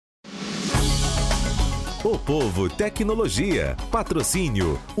O POVO Tecnologia.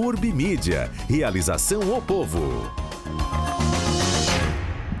 Patrocínio Urbimídia. Realização O Povo.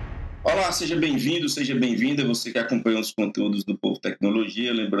 Olá, seja bem-vindo, seja bem-vinda, você que acompanha os conteúdos do POVO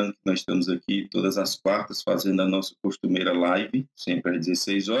Tecnologia. Lembrando que nós estamos aqui todas as quartas fazendo a nossa costumeira live, sempre às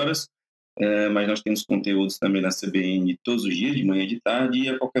 16 horas. Mas nós temos conteúdos também na CBN todos os dias, de manhã e de tarde, e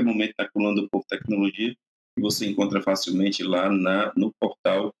a qualquer momento na coluna do POVO Tecnologia, que você encontra facilmente lá no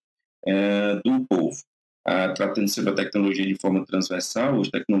portal do Povo. Tratando sobre a tecnologia de forma transversal,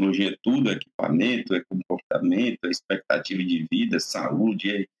 hoje tecnologia é tudo, é equipamento, é comportamento, é expectativa de vida,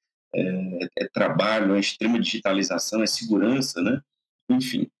 saúde, é trabalho, é extrema digitalização, é segurança, né?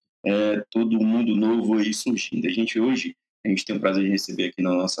 Enfim, todo um mundo novo aí surgindo. A gente tem o prazer de receber aqui na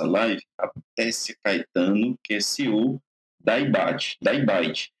nossa live a Técia Caetano, que é CEO da iByte.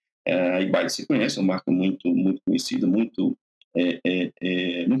 A iByte se conhece, é uma marca muito, muito conhecida, muito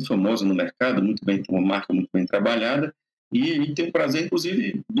famosa no mercado, uma marca muito bem trabalhada, e tem um prazer,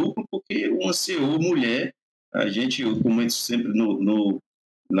 inclusive, duplo, porque uma CEO mulher, eu comento sempre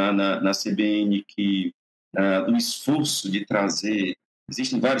na CBN que o esforço de trazer,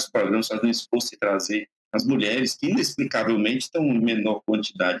 existem vários programas fazendo o esforço de trazer as mulheres, que inexplicavelmente estão em menor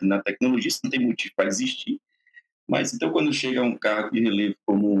quantidade na tecnologia, isso não tem motivo para existir, mas então quando chega a um cargo de relevo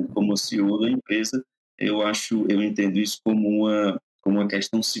como CEO da empresa, eu entendo isso como uma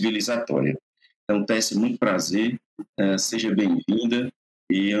questão civilizatória. Então, Técia, muito prazer, seja bem-vinda,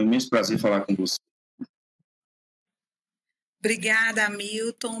 e é um imenso prazer falar com você. Obrigada,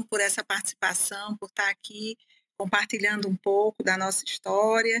 Hamilton, por essa participação, por estar aqui compartilhando um pouco da nossa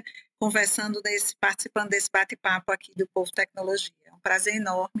história, participando desse bate-papo aqui do Povo Tecnologia. É um prazer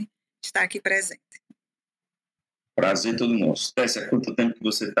enorme estar aqui presente. Prazer todo nosso. Técia, há quanto tempo que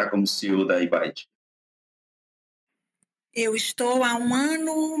você está como CEO da iByte? Eu estou há um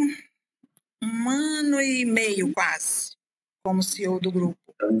ano e meio quase, como CEO do grupo.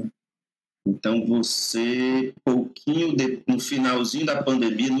 Então você, no finalzinho da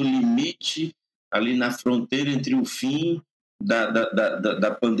pandemia, no limite, ali na fronteira entre o fim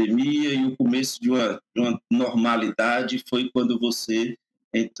da pandemia e o começo de uma normalidade, foi quando você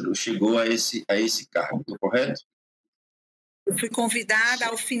chegou a esse cargo, correto? Eu fui convidada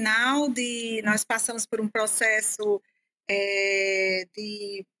ao final nós passamos por um processo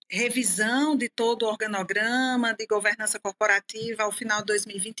de revisão de todo o organograma de governança corporativa ao final de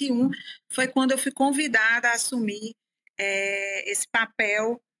 2021, foi quando eu fui convidada a assumir esse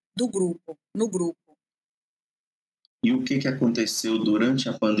papel no grupo. E o que aconteceu durante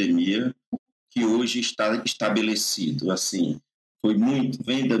a pandemia que hoje está estabelecido? Assim, foi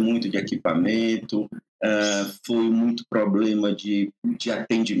venda muito de equipamento, foi muito problema de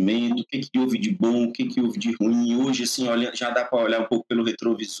atendimento, o que houve de bom, o que houve de ruim. Hoje, assim, já dá para olhar um pouco pelo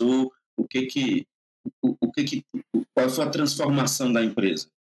retrovisor, qual foi a transformação da empresa?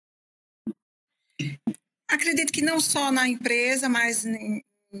 Acredito que não só na empresa, mas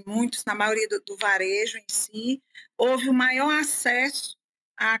na maioria do varejo em si, houve o maior acesso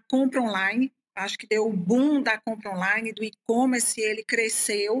à compra online. Acho que deu o boom da compra online, do e-commerce, ele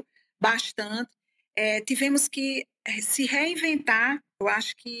cresceu bastante. Tivemos que se reinventar. Eu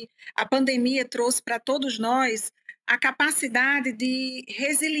acho que a pandemia trouxe para todos nós a capacidade de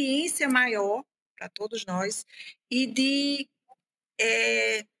resiliência maior para todos nós e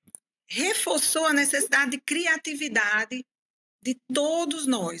reforçou a necessidade de criatividade de todos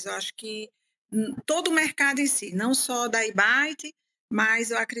nós. Eu acho que todo o mercado em si, não só da iByte,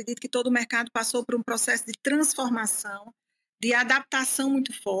 mas eu acredito que todo o mercado passou por um processo de transformação, de adaptação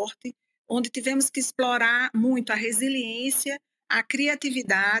muito forte, onde tivemos que explorar muito a resiliência, a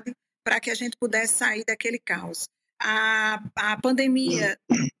criatividade, para que a gente pudesse sair daquele caos. A pandemia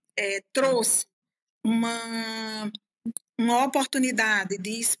trouxe uma oportunidade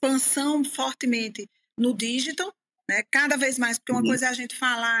de expansão fortemente no digital, né? Cada vez mais, porque uma coisa é a gente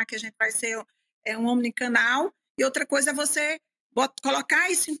falar que a gente vai ser um omnicanal, e outra coisa é você colocar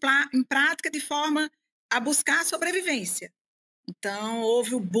isso em prática de forma a buscar a sobrevivência. Então,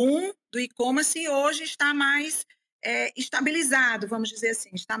 houve o boom do e-commerce e hoje está mais estabilizado, vamos dizer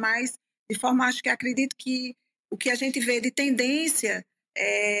assim, está mais de forma, acho que acredito que o que a gente vê de tendência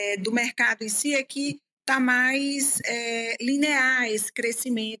do mercado em si é que está mais linear esse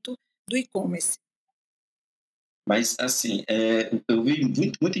crescimento do e-commerce. Mas, assim, eu vi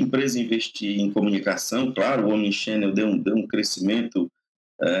muita empresa investir em comunicação, claro, o Omnichannel deu um crescimento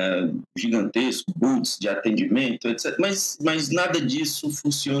gigantesco, boots de atendimento, etc. Mas nada disso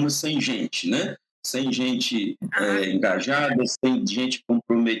funciona sem gente, né? Sem gente engajada, sem gente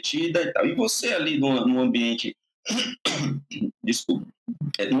comprometida e tal. E você ali num ambiente desculpa,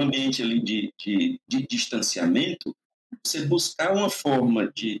 num ambiente ali de distanciamento, você buscar uma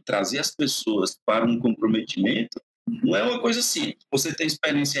forma de trazer as pessoas para um comprometimento não é uma coisa simples. Você tem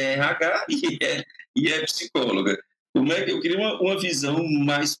experiência em RH e é psicóloga. Como é que eu queria uma visão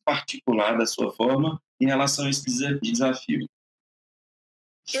mais particular da sua forma em relação a esse desafio?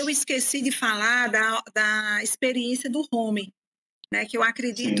 Eu esqueci de falar da experiência do home, né? Que eu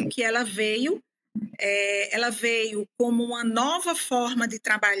acredito Sim. que ela veio como uma nova forma de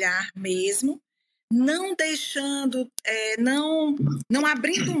trabalhar mesmo, não deixando, não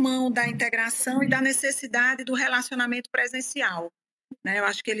abrindo mão da integração e da necessidade do relacionamento presencial, né? Eu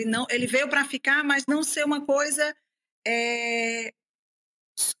acho que ele veio para ficar, mas não ser uma coisa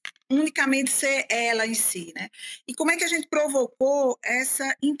unicamente ser ela em si, né? E como é que a gente provocou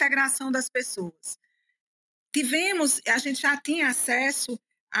essa integração das pessoas? A gente já tinha acesso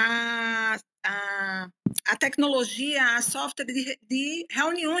a tecnologia, a software de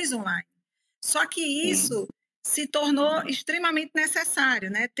reuniões online. Só que isso se tornou extremamente necessário,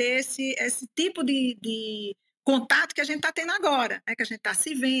 né? Ter esse tipo de contato que a gente está tendo agora, né? Que a gente está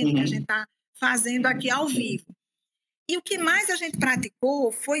se vendo, que a gente está fazendo aqui ao vivo. E o que mais a gente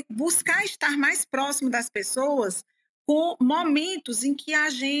praticou foi buscar estar mais próximo das pessoas com momentos em que a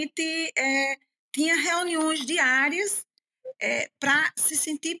gente tinha reuniões diárias para se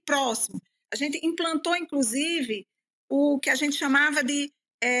sentir próximo. A gente implantou, inclusive, o que a gente chamava de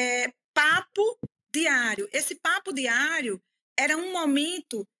papo diário. Esse papo diário era um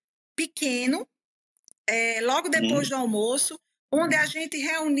momento pequeno, logo depois do almoço, onde a gente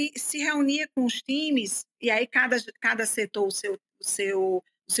se reunia com os times, e aí cada setor, o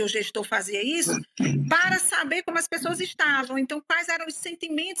seu gestor fazia isso, para saber como as pessoas estavam. Então, quais eram os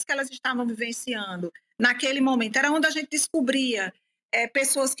sentimentos que elas estavam vivenciando naquele momento. Era onde a gente descobria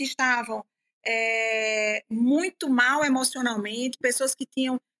pessoas que estavam muito mal emocionalmente, pessoas que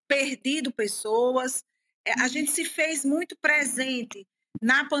tinham perdido pessoas. A gente se fez muito presente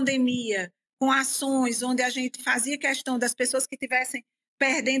na pandemia, com ações onde a gente fazia questão das pessoas que estivessem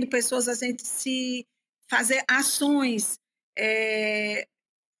perdendo pessoas, a gente se fazer ações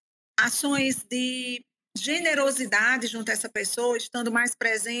de generosidade junto a essa pessoa, estando mais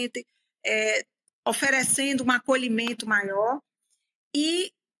presente, oferecendo um acolhimento maior.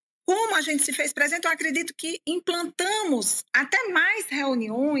 E como a gente se fez presente, eu acredito que implantamos até mais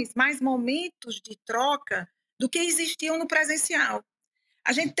reuniões, mais momentos de troca do que existiam no presencial.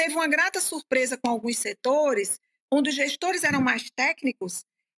 A gente teve uma grata surpresa com alguns setores, onde os gestores eram mais técnicos,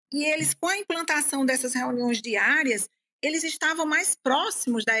 e eles, com a implantação dessas reuniões diárias, eles estavam mais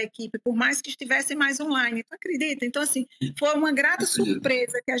próximos da equipe, por mais que estivessem mais online. Tu acredita? Então, assim, foi uma grata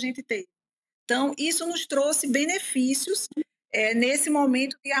surpresa que a gente teve. Então, isso nos trouxe benefícios nesse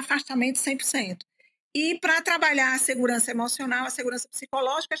momento de afastamento 100%. E para trabalhar a segurança emocional, a segurança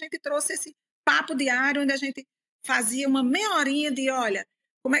psicológica, a gente trouxe esse papo diário, onde a gente fazia uma meia horinha de, olha,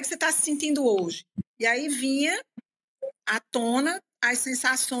 como é que você está se sentindo hoje? E aí vinha à tona as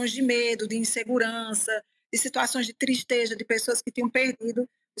sensações de medo, de insegurança, de situações de tristeza, de pessoas que tinham perdido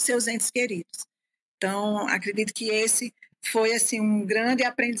os seus entes queridos. Então, acredito que esse foi assim um grande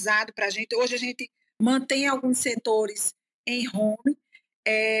aprendizado para a gente. Hoje a gente mantém alguns setores em home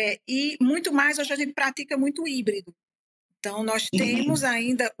e muito mais, hoje a gente pratica muito híbrido. Então, nós temos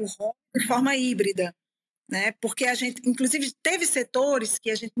ainda o home de forma híbrida, né? Porque a gente, inclusive, teve setores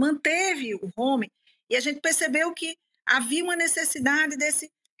que a gente manteve o home e a gente percebeu que havia uma necessidade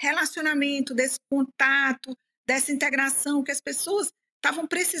desse relacionamento, desse contato, dessa integração que as pessoas estavam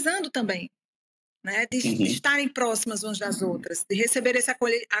precisando também, né? De estarem próximas umas das outras, de receber esse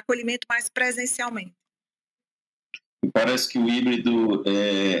acolhimento mais presencialmente. Parece que o híbrido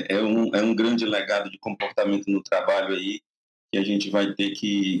é um grande legado de comportamento no trabalho aí, que a gente vai ter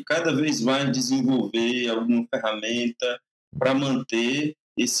que cada vez mais desenvolver alguma ferramenta para manter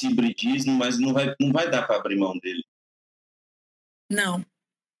esse hibridismo, mas não vai dar para abrir mão dele.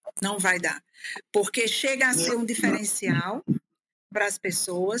 Não vai dar, porque chega a ser um diferencial para as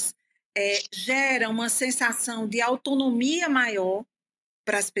pessoas, gera uma sensação de autonomia maior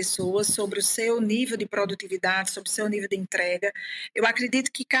para as pessoas sobre o seu nível de produtividade, sobre o seu nível de entrega. Eu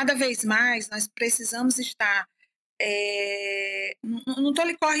acredito que cada vez mais nós precisamos estar não estou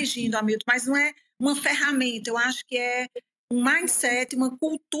lhe corrigindo, Hamilton, mas não é uma ferramenta, eu acho que é um mindset, uma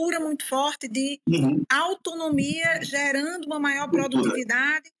cultura muito forte de autonomia, gerando uma maior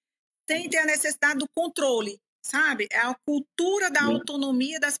produtividade, sem ter a necessidade do controle, sabe? É a cultura da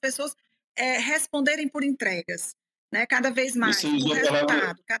autonomia das pessoas responderem por entregas, né? Cada vez mais, por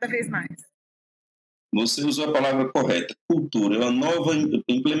resultado, cada vez mais. Você usou a palavra correta, cultura. É uma nova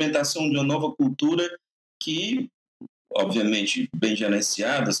implementação de uma nova cultura que, obviamente, bem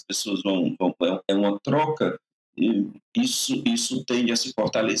gerenciada, as pessoas é uma troca, e isso tende a se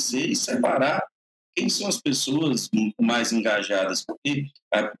fortalecer e separar quem são as pessoas mais engajadas, porque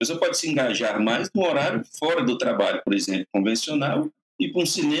a pessoa pode se engajar mais no horário fora do trabalho, por exemplo, convencional, e com o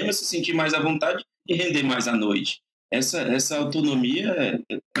cinema se sentir mais à vontade e render mais à noite. Essa autonomia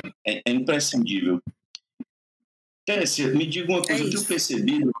é imprescindível. Técia, me diga uma É coisa, eu tenho isso.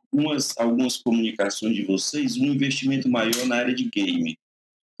 percebido algumas comunicações de vocês, um investimento maior na área de game.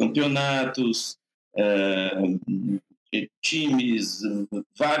 Campeonatos, times,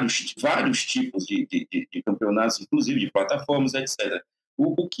 vários tipos de campeonatos, inclusive de plataformas, etc.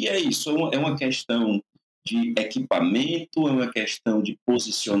 O que é isso? É uma questão de equipamento? É uma questão de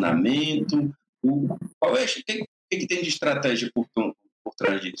posicionamento? O que tem de estratégia por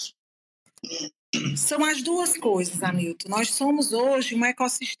trás disso? São as duas coisas, Hamilton. Nós somos hoje um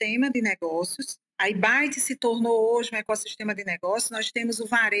ecossistema de negócios. A iByte se tornou hoje um ecossistema de negócios. Nós temos o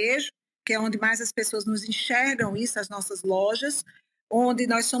varejo, que é onde mais as pessoas nos enxergam isso, as nossas lojas, onde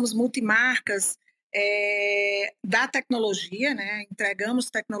nós somos multimarcas da tecnologia, né? Entregamos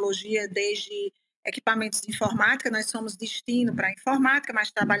tecnologia desde equipamentos de informática, nós somos destino para a informática, mas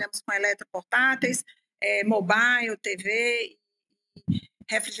trabalhamos com eletroportáteis, mobile, TV,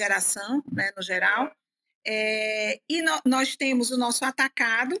 refrigeração, né, no geral. Nós temos o nosso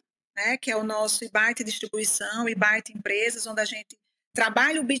atacado, né, que é o nosso iByte distribuição, iByte empresas, onde a gente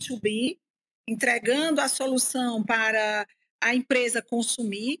trabalha o B2B, entregando a solução para a empresa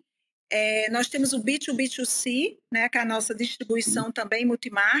consumir. Nós temos o B2B2C, né, que é a nossa distribuição também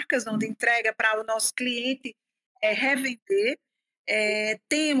multimarcas, onde entrega para o nosso cliente revender.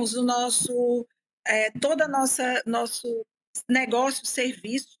 Temos o nosso nosso negócio,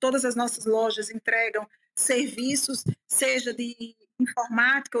 serviços, todas as nossas lojas entregam serviços, seja de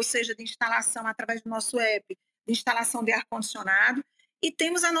informática ou seja de instalação através do nosso app, de instalação de ar-condicionado, e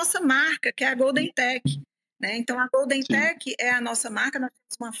temos a nossa marca, que é a Golden Tech, né? Então, a Golden Tech é a nossa marca, nós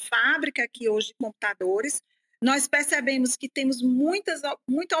temos uma fábrica aqui hoje de computadores, nós percebemos que temos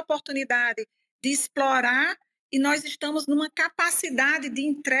muita oportunidade de explorar e nós estamos numa capacidade de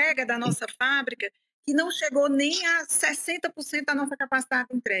entrega da nossa fábrica que não chegou nem a 60% da nossa capacidade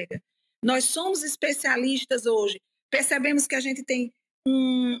de entrega. Nós somos especialistas hoje, percebemos que a gente tem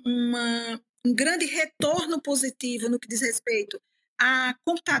um grande retorno positivo no que diz respeito a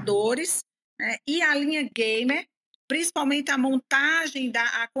computadores, né, e a linha gamer, principalmente a montagem,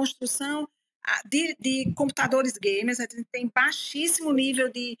 a construção de computadores gamers, a gente tem baixíssimo nível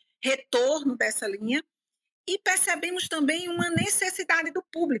de retorno dessa linha, e percebemos também uma necessidade do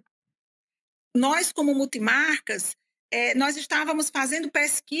público. Nós, como multimarcas, nós estávamos fazendo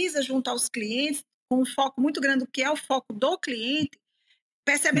pesquisa junto aos clientes, com um foco muito grande, que é o foco do cliente,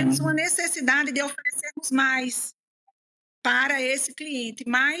 percebemos uma necessidade de oferecermos mais para esse cliente,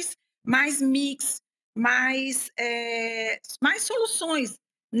 mais mix, mais soluções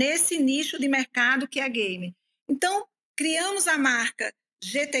nesse nicho de mercado que é game. Então, criamos a marca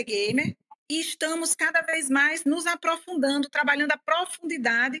GT Gamer e estamos cada vez mais nos aprofundando, trabalhando a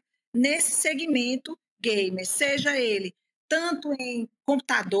profundidade nesse segmento gamer, seja ele tanto em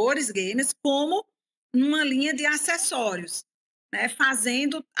computadores gamers como numa linha de acessórios, né,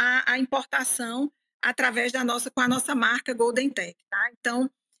 fazendo a importação através com a nossa marca Golden Tech. Tá?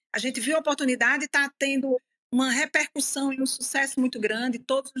 Então, a gente viu a oportunidade e está tendo uma repercussão e um sucesso muito grande.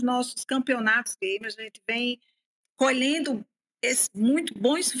 Todos os nossos campeonatos gamers, a gente vem colhendo muito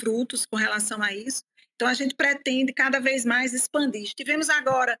bons frutos com relação a isso. Então, a gente pretende cada vez mais expandir. Estivemos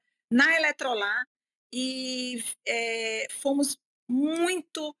agora na Eletrolar e fomos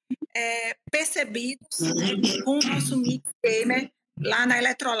muito percebidos, né, com o nosso mix gamer lá na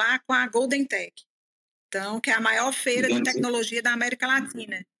Eletrolar com a Golden Tech. Então, que é a maior feira de tecnologia da América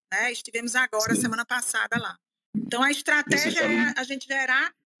Latina. Né? Estivemos agora, semana passada, lá. Então, a estratégia é a gente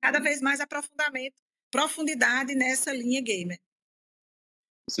gerar cada vez mais profundidade nessa linha gamer.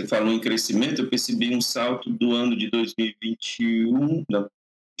 Você falou em crescimento, eu percebi um salto do ano de 2021. Não,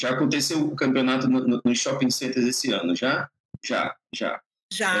 já aconteceu o campeonato no shopping centers esse ano, já? Já.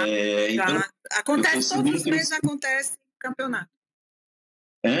 Então, acontece todos os meses, acontece campeonato.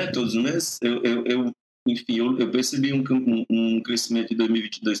 Todos os meses? Enfim, eu percebi um crescimento de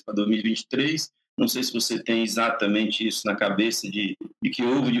 2022 para 2023. Não sei se você tem exatamente isso na cabeça de que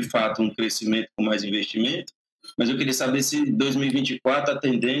houve, de fato, um crescimento com mais investimento, mas eu queria saber se em 2024 a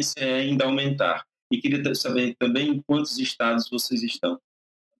tendência é ainda aumentar. E queria saber também em quantos estados vocês estão.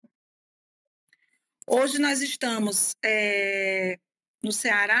 Hoje nós estamos no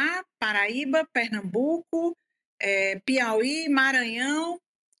Ceará, Paraíba, Pernambuco, Piauí, Maranhão,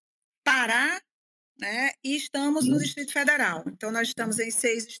 Pará né? E estamos no Distrito Federal. Então, nós estamos em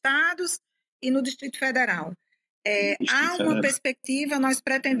 6 estados e no Distrito Federal. Há uma perspectiva, nós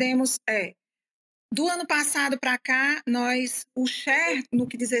pretendemos... do ano passado para cá, o share, no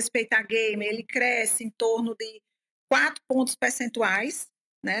que diz respeito a game, ele cresce em torno de 4 pontos percentuais,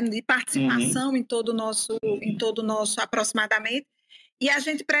 né, de participação em todo o nosso aproximadamente. E a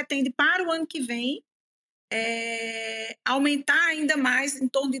gente pretende, para o ano que vem, aumentar ainda mais, em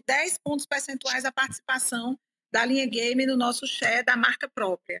torno de 10 pontos percentuais, a participação da linha game no nosso share da marca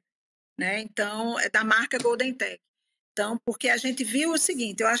própria, né? Então, da marca Golden Tech. Então, porque a gente viu o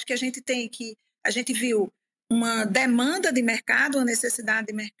seguinte, eu acho que a gente viu uma demanda de mercado, uma necessidade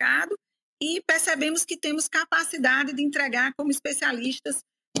de mercado, e percebemos que temos capacidade de entregar como especialistas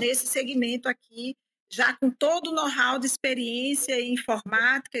nesse segmento aqui, já com todo o know-how de experiência e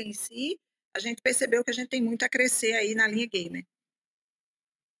informática em si, a gente percebeu que a gente tem muito a crescer aí na linha gamer.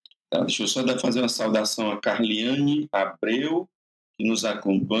 Tá, deixa eu só fazer uma saudação a Carliane Abreu, que nos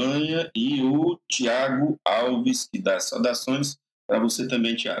acompanha, e o Tiago Alves, que dá saudações para você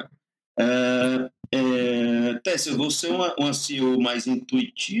também, Tiago. Técia, você é uma CEO mais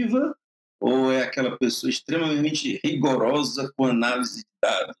intuitiva ou é aquela pessoa extremamente rigorosa com análise de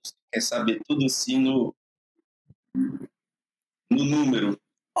dados? Quer saber tudo assim no número?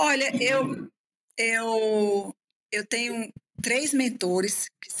 Olha, eu tenho 3 mentores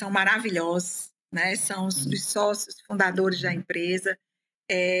que são maravilhosos, né? São os sócios fundadores da empresa,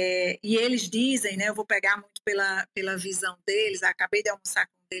 e eles dizem, né? Eu vou pegar muito pela visão deles, acabei de almoçar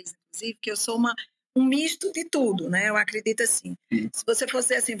com eles, inclusive, que eu sou um misto de tudo, né? Eu acredito assim. Se você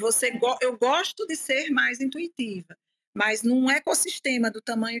fosse assim, eu gosto de ser mais intuitiva, mas num ecossistema do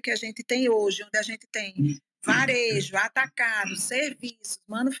tamanho que a gente tem hoje, onde a gente tem varejo, atacado, serviços,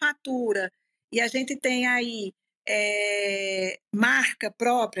 manufatura, e a gente tem aí marca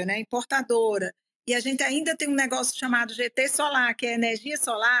própria, né, importadora, e a gente ainda tem um negócio chamado GT Solar, que é energia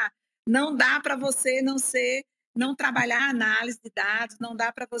solar, não dá para você não trabalhar análise de dados, não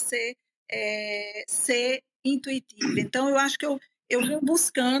dá para você ser intuitivo. Então, eu acho que eu vou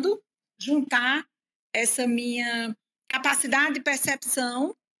buscando juntar essa minha capacidade de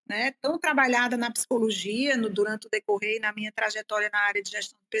percepção, né, tão trabalhada na psicologia, durante o decorrer e na minha trajetória na área de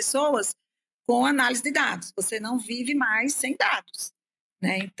gestão de pessoas, com análise de dados. Você não vive mais sem dados,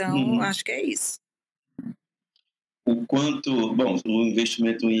 né? Então, acho que é isso. O quanto, bom, o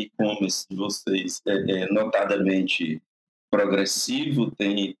investimento em e-commerce de vocês é notadamente progressivo,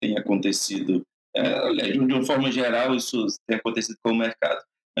 tem acontecido, de uma forma geral, isso tem acontecido com o mercado.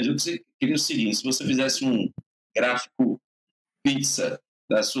 Mas eu queria o seguinte, se você fizesse um gráfico pizza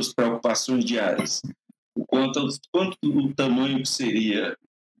das suas preocupações diárias, quanto o tamanho que seria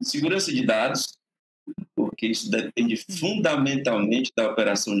segurança de dados, porque isso depende fundamentalmente da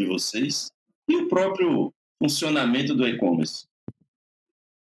operação de vocês, e o próprio funcionamento do e-commerce.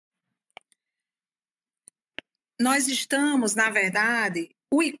 Nós estamos, na verdade,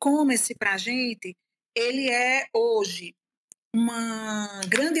 o e-commerce para a gente, ele é hoje uma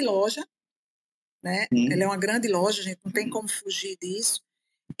grande loja, né? Ele é uma grande loja, a gente não tem como fugir disso.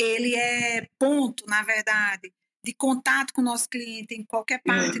 Ele é ponto, na verdade, de contato com o nosso cliente em qualquer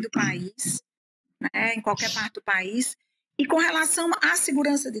parte do país, né? Em qualquer parte do país. E com relação à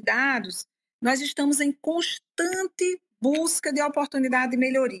segurança de dados, nós estamos em constante busca de oportunidade de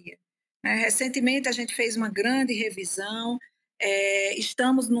melhoria. Recentemente, a gente fez uma grande revisão,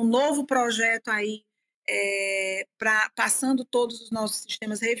 estamos num novo projeto aí, passando todos os nossos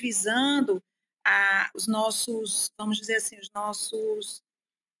sistemas, revisando os nossos, vamos dizer assim, os nossos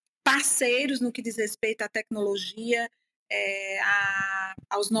parceiros no que diz respeito à tecnologia,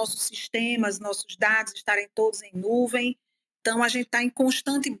 aos nossos sistemas, nossos dados estarem todos em nuvem. Então, a gente está em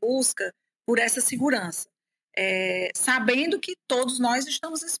constante busca por essa segurança, sabendo que todos nós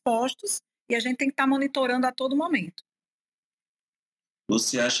estamos expostos e a gente tem que estar monitorando a todo momento.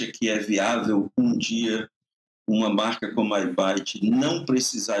 Você acha que é viável um dia uma marca como a iByte não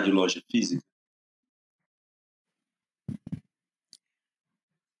precisar de loja física?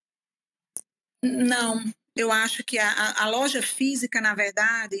 Não, eu acho que a loja física, na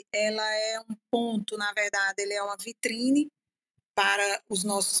verdade, ela é um ponto, na verdade, ele é uma vitrine para os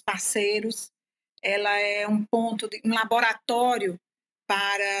nossos parceiros, ela é um ponto, um laboratório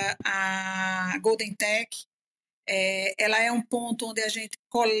para a Golden Tech, ela é um ponto onde a gente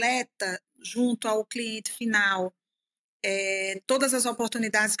coleta junto ao cliente final todas as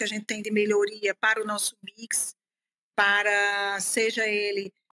oportunidades que a gente tem de melhoria para o nosso mix, seja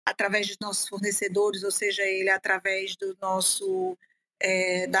ele através dos nossos fornecedores, ou seja ele através do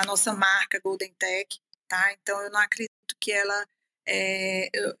da nossa marca Golden Tech, tá? Então eu não acredito que ela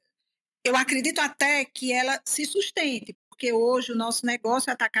eu acredito até que ela se sustente, porque hoje o nosso negócio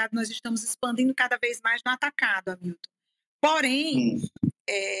é atacado, nós estamos expandindo cada vez mais no atacado, Hamilton. Porém,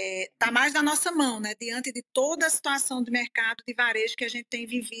 está mais na nossa mão, né? Diante de toda a situação de mercado de varejo que a gente tem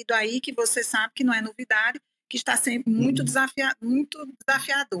vivido aí, que você sabe que não é novidade, que está sempre muito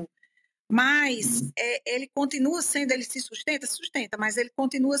desafiador. Mas ele continua sendo, ele se sustenta, mas ele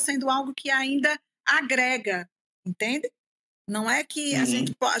continua sendo algo que ainda agrega, entende? Não é que a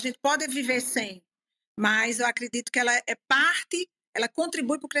gente pode viver sem, mas eu acredito que ela é parte, ela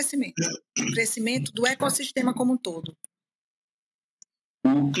contribui para o crescimento do ecossistema como um todo.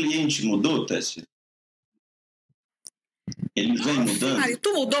 O cliente mudou, Técia? Ele vem mudando? Mário,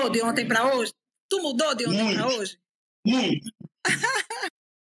 tu mudou de ontem para hoje? Tu mudou de ontem para hoje? Muito.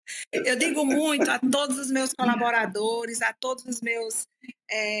 Eu digo muito a todos os meus colaboradores, a todos os meus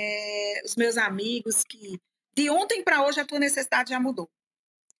amigos, que de ontem para hoje a tua necessidade já mudou.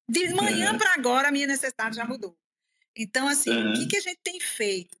 De manhã para agora a minha necessidade já mudou. Então, assim, o que a gente tem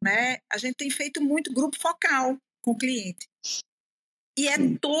feito, né? A gente tem feito muito grupo focal com o cliente. E é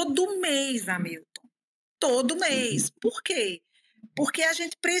todo mês, Hamilton. Todo mês. Por quê? Porque a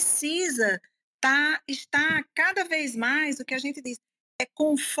gente precisa estar cada vez mais, o que a gente diz, é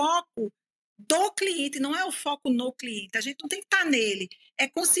com foco do cliente, não é o foco no cliente. A gente não tem que estar nele. É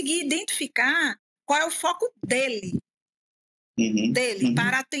conseguir identificar qual é o foco dele.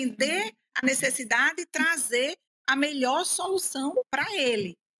 Para atender a necessidade e trazer a melhor solução para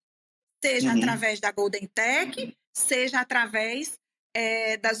ele. Seja através da Golden Tech, seja através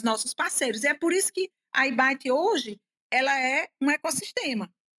dos nossos parceiros. E é por isso que a iByte hoje ela é um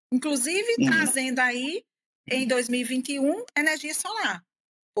ecossistema. Inclusive, trazendo aí, em 2021, energia solar.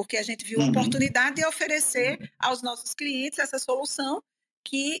 Porque a gente viu a oportunidade de oferecer aos nossos clientes essa solução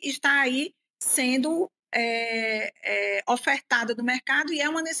que está aí sendo ofertada no mercado e é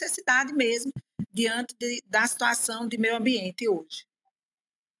uma necessidade mesmo diante da situação de meio ambiente hoje.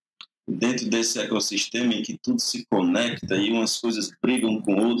 Dentro desse ecossistema em que tudo se conecta e umas coisas brigam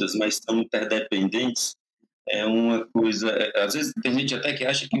com outras, mas estão interdependentes, é uma coisa... Às vezes tem gente até que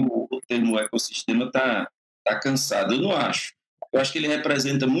acha que o termo ecossistema está cansado. Eu não acho. Eu acho que ele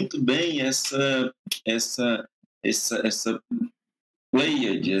representa muito bem essa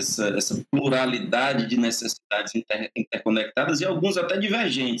pleiade, essa pluralidade de necessidades interconectadas e alguns até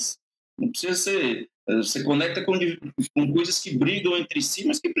divergentes. Não precisa ser... Você conecta com coisas que brigam entre si,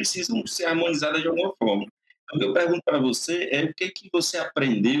 mas que precisam ser harmonizadas de alguma forma. Então, eu pergunto para você o que você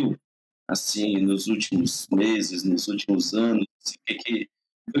aprendeu assim nos últimos meses, nos últimos anos, o que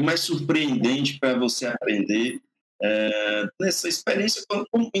foi mais surpreendente para você aprender nessa experiência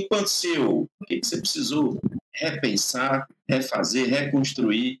enquanto CEO? O que você precisou repensar, refazer,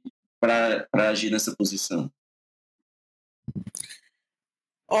 reconstruir para agir nessa posição?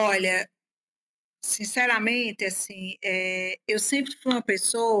 Olha, sinceramente, assim, eu sempre fui uma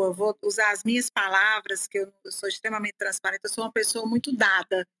pessoa, vou usar as minhas palavras, que eu sou extremamente transparente, eu sou uma pessoa muito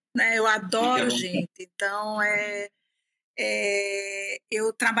dada, né? Eu adoro gente. Então,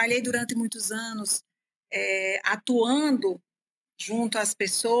 eu trabalhei durante muitos anos atuando junto às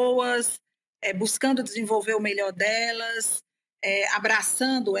pessoas, buscando desenvolver o melhor delas,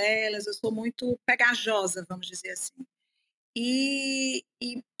 abraçando elas. Eu sou muito pegajosa, vamos dizer assim. E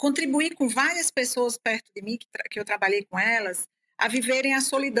contribuir com várias pessoas perto de mim, que eu trabalhei com elas, a viverem a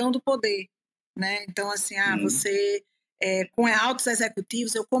solidão do poder, né? Então, assim, você, com altos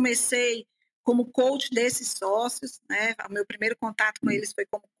executivos, eu comecei como coach desses sócios, né? O meu primeiro contato com eles foi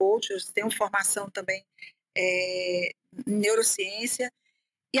como coach, eu tenho formação também em neurociência,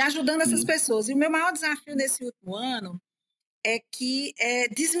 e ajudando essas pessoas. E o meu maior desafio nesse último ano é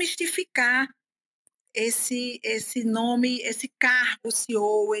desmistificar esse nome, esse cargo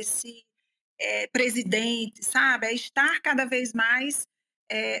CEO, esse presidente, sabe? É estar cada vez mais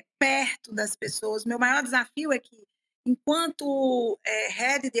perto das pessoas. Meu maior desafio é que, enquanto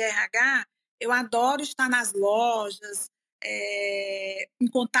head de RH, eu adoro estar nas lojas, em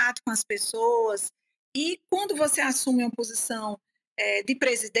contato com as pessoas. E quando você assume uma posição de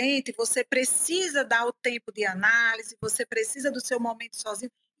presidente, você precisa dar o tempo de análise, você precisa do seu momento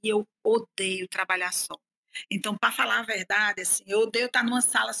sozinho. E eu odeio trabalhar só. Então, para falar a verdade, assim, eu odeio estar numa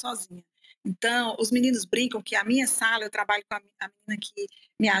sala sozinha. Então, os meninos brincam que a minha sala, eu trabalho com a menina que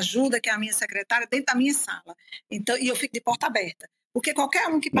me ajuda, que é a minha secretária, dentro da minha sala. Então, e eu fico de porta aberta. Porque qualquer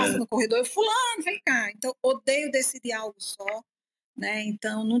um que passa no corredor, eu fulano, vem cá. Então, odeio decidir algo só, né?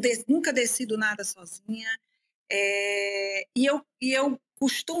 Então, nunca decido nada sozinha. E eu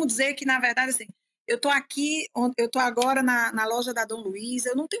costumo dizer que, na verdade, assim, eu estou aqui, eu estou agora na loja da Dom Luiz,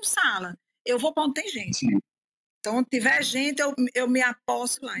 eu não tenho sala, eu vou para onde tem gente. Sim. Então, onde tiver gente, eu me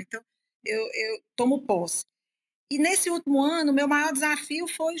aposto lá. Então, eu tomo posse. E nesse último ano, meu maior desafio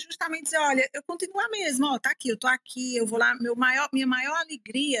foi justamente dizer, olha, eu continuo a mesma, ó, tá aqui, eu tô aqui, eu vou lá, minha maior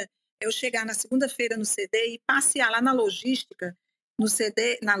alegria é eu chegar na segunda-feira no CD e passear lá na logística, no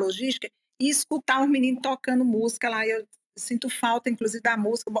CD, na logística, e escutar os meninos tocando música lá. Eu sinto falta, inclusive, da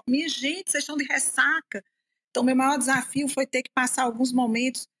música. Minha gente, vocês estão de ressaca. Então, meu maior desafio foi ter que passar alguns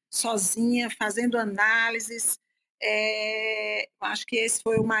momentos sozinha, fazendo análises. Acho que esse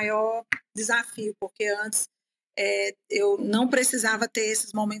foi o maior desafio, porque antes eu não precisava ter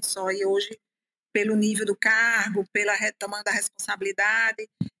esses momentos só, e hoje, pelo nível do cargo, pela tamanho da responsabilidade,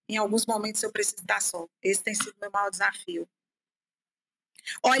 em alguns momentos eu preciso estar só. Esse tem sido o meu maior desafio.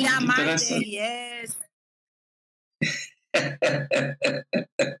 Olhar Muito mais interessante. DRS.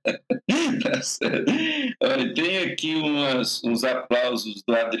 Tá certo. Olha, tem aqui uns aplausos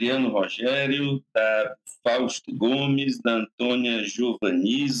do Adriano Rogério, da Fausto Gomes, da Antônia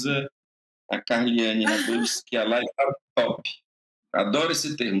Giovaniza, a Carliane Radois, que a live está top. Adoro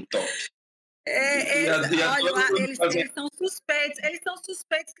esse termo, top. Olha, Adoro fazer, eles são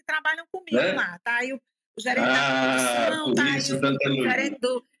suspeitos que trabalham comigo né? lá. Tá aí o gerente da produção, Por tá aí isso, o tanta elogio. gerente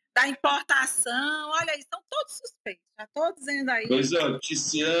da importação. Olha aí, são todos suspeitos. Já estou dizendo aí. Pois é,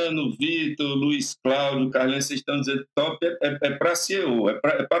 Tiziano, Vitor, Luiz Cláudio, Carlinhos, vocês estão dizendo top é para CEO, é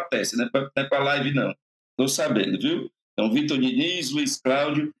para Técia, não é para live, não. Estou sabendo, viu? Então, Vitor Diniz, Luiz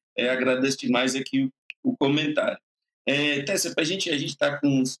Cláudio, agradeço demais aqui o comentário. Técia, a gente está com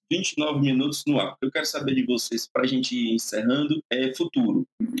uns 29 minutos no ar. Eu quero saber de vocês, para a gente ir encerrando, futuro.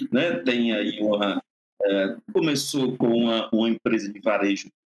 Né? Tem aí começou com uma empresa de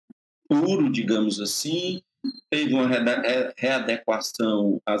varejo puro, digamos assim, teve uma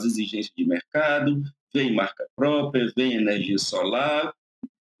readequação às exigências de mercado, vem marca própria, vem energia solar.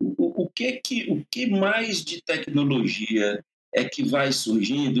 O que mais de tecnologia é que vai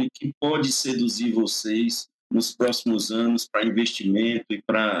surgindo e que pode seduzir vocês nos próximos anos para investimento e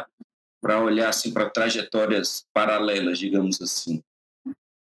para olhar assim, para trajetórias paralelas, digamos assim?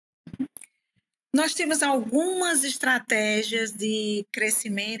 Nós temos algumas estratégias de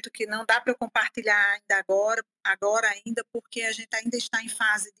crescimento que não dá para eu compartilhar ainda agora ainda, porque a gente ainda está em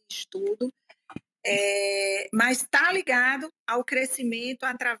fase de estudo, mas está ligado ao crescimento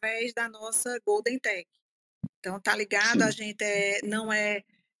através da nossa Golden Tech. Então, está ligado, a Sim. gente não é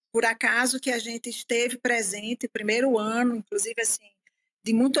por acaso que a gente esteve presente, primeiro ano, inclusive, assim,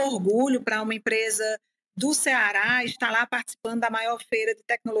 de muito orgulho para uma empresa do Ceará, estar lá participando da maior feira de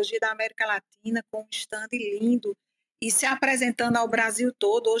tecnologia da América Latina, com um stand lindo, e se apresentando ao Brasil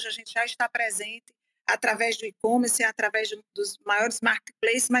todo. Hoje a gente já está presente através do e-commerce, através dos maiores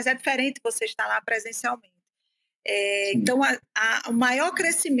marketplaces, mas é diferente você estar lá presencialmente. Então, o maior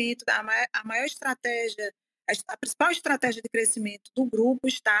crescimento, a maior estratégia, a principal estratégia de crescimento do grupo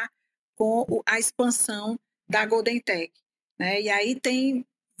está com a expansão da Golden Tech, né? E aí tem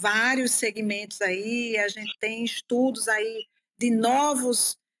vários segmentos aí, a gente tem estudos aí de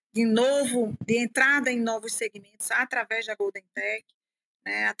entrada em novos segmentos através da Golden Tech,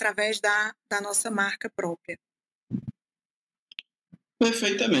 né? Através da nossa marca própria.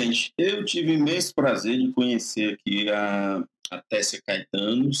 Perfeitamente. Eu tive imenso prazer de conhecer aqui a Técia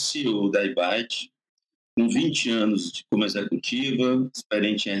Caetano, CEO da iByte, com 20 anos como executiva,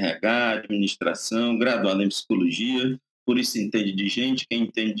 experiente em RH, administração, graduada em psicologia, por isso entende de gente, quem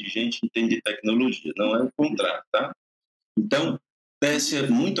entende de gente entende de tecnologia, não é o contrário, tá? Então, Técia,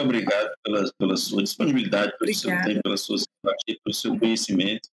 muito obrigado pela sua disponibilidade, pelo seu tempo, pela sua simpatia, pelo seu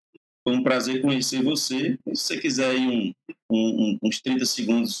conhecimento. Foi um prazer conhecer você. Se você quiser aí uns 30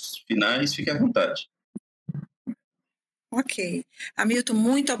 segundos finais, fique à vontade. Ok. Hamilton,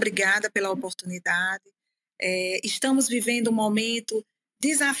 muito obrigada pela oportunidade. Estamos vivendo um momento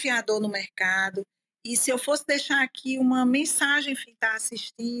desafiador no mercado, e se eu fosse deixar aqui uma mensagem para quem está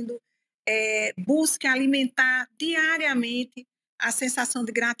assistindo, busque alimentar diariamente a sensação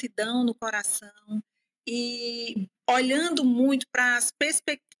de gratidão no coração e olhando muito para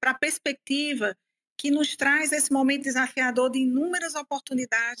a perspectiva que nos traz esse momento desafiador de inúmeras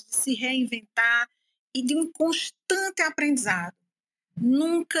oportunidades de se reinventar e de um constante aprendizado.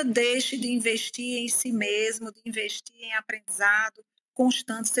 Nunca deixe de investir em si mesmo, de investir em aprendizado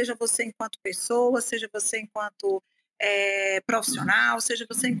constante, seja você enquanto pessoa, seja você enquanto profissional, seja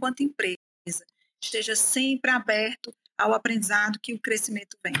você enquanto empresa. Esteja sempre aberto ao aprendizado que o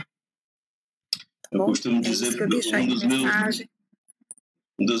crescimento vem. Tá Eu bom? costumo dizer que um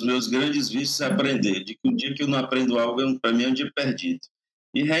dos meus grandes vícios é aprender, de que o dia que eu não aprendo algo, para mim é um dia perdido.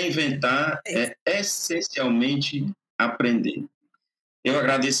 E reinventar é essencialmente aprender. Eu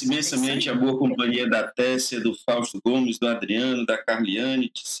agradeço imensamente a boa companhia da Técia, do Fausto Gomes, do Adriano, da Carliane,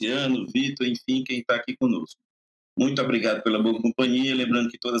 Ticiano, Vitor, enfim, quem está aqui conosco. Muito obrigado pela boa companhia. Lembrando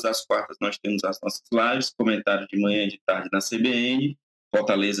que todas as quartas nós temos as nossas lives, comentários de manhã e de tarde na CBN,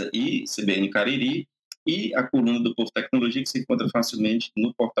 Fortaleza e CBN Cariri, e a coluna do Povo Tecnologia, que se encontra facilmente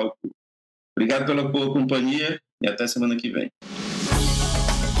no portal Povo. Obrigado pela boa companhia e até semana que vem.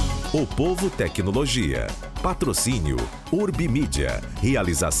 O Povo Tecnologia. Patrocínio Urbimídia.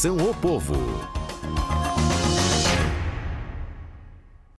 Realização O Povo.